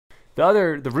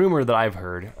The rumor that I've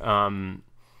heard,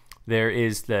 there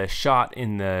is the shot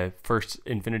in the first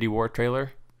Infinity War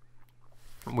trailer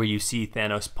where you see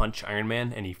Thanos punch Iron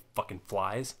Man and he fucking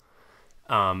flies.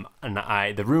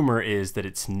 The rumor is that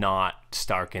it's not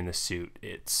Stark in the suit,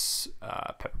 it's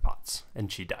Pepper Potts,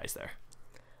 and she dies there.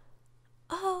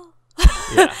 Oh.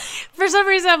 Yeah. For some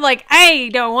reason, I'm like, I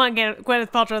don't want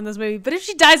Gwyneth Paltrow in this movie, but if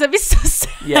she dies, that'd be so sad.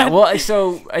 Yeah, well,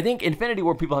 so I think Infinity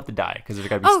War people have to die because there's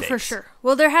got to be stakes. For sure.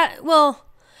 Well,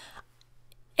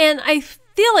 and I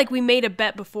feel like we made a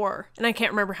bet before, and I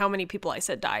can't remember how many people I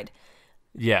said died.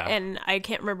 Yeah. And I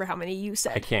can't remember how many you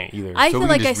said. I can't either. I feel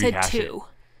like I said 2.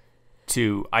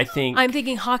 2. I'm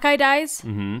thinking Hawkeye dies.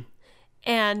 Mm-hmm.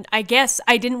 And I guess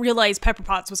I didn't realize Pepper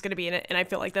Potts was going to be in it, and I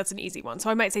feel like that's an easy one. So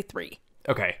I might say 3.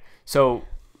 Okay. So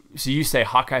you say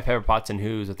Hawkeye, Pepper Potts, and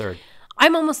who's the third?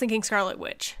 I'm almost thinking Scarlet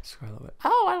Witch. Scarlet Witch.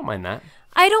 Oh, I don't mind that.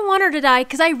 I don't want her to die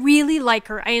because I really like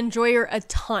her. I enjoy her a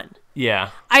ton. Yeah.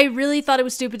 I really thought it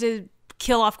was stupid to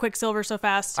kill off Quicksilver so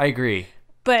fast. I agree.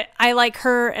 But I like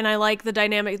her, and I like the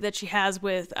dynamic that she has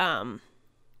with the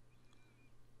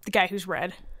guy who's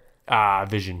red.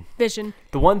 Vision. Vision.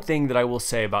 The one thing that I will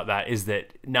say about that is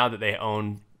that now that they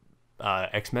own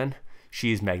X-Men,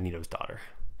 she's Magneto's daughter.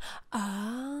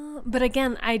 But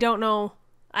again, I don't know.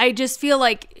 I just feel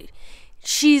like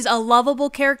she's a lovable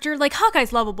character. Like,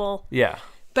 Hawkeye's lovable. Yeah.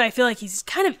 But I feel like he's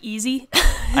kind of easy to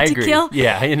I agree. kill.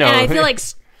 Yeah, you know. And I feel like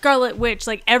Scarlet Witch,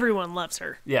 like, everyone loves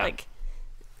her. Yeah. Like,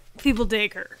 people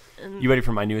dig her. And you ready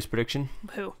for my newest prediction?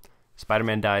 who?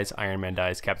 Spider-Man dies, Iron Man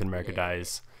dies, Captain America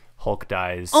dies, Hulk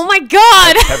dies. Oh my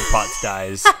god! Pepper Potts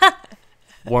dies.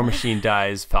 War Machine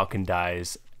dies, Falcon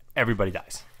dies. Everybody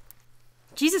dies.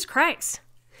 Jesus Christ.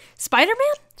 Spider-Man?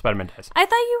 Spider-Man dies. I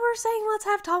thought you were saying let's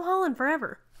have Tom Holland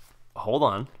forever. Hold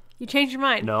on. You changed your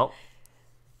mind. No.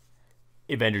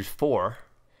 Avengers 4,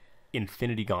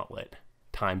 Infinity Gauntlet,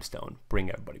 Time Stone, bring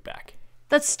everybody back.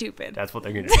 That's stupid. That's what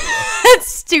they're going to do. That's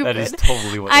stupid. That is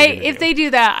totally what they're going to do. If they do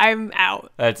that, I'm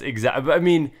out. That's exactly. I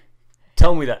mean,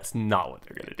 tell me that's not what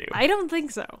they're going to do. I don't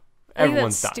think so.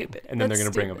 Everyone's dying, stupid. and then they're going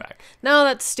to bring them back. No,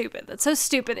 that's stupid. That's so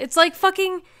stupid. It's like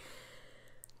fucking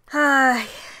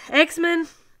X-Men.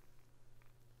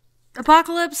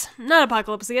 Apocalypse? Not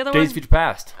Apocalypse, the other one. Days of Future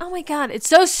Past. Oh my god, it's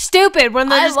so stupid when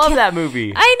they I just love that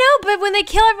movie. I know, but when they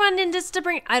kill everyone and just to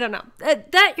bring, I don't know,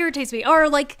 that irritates me. Or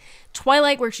like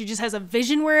Twilight, where she just has a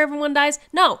vision where everyone dies.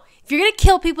 No, if you're gonna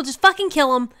kill people, just fucking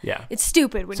kill them. Yeah, it's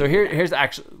stupid. When so here's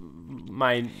actually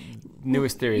my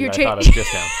newest theory that I thought of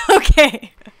just now.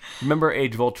 Okay. Remember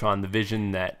Age of Ultron, the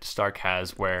vision that Stark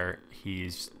has where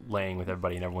he's laying with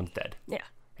everybody and everyone's dead. Yeah.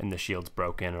 And the shield's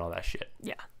broken and all that shit.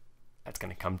 Yeah. That's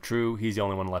going to come true. He's the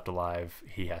only one left alive.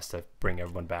 He has to bring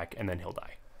everyone back, and then he'll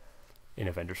die in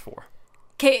Avengers 4.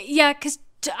 Okay, yeah, because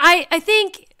I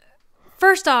think,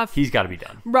 first off... He's got to be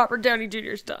done. Robert Downey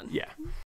Jr.'s done. Yeah.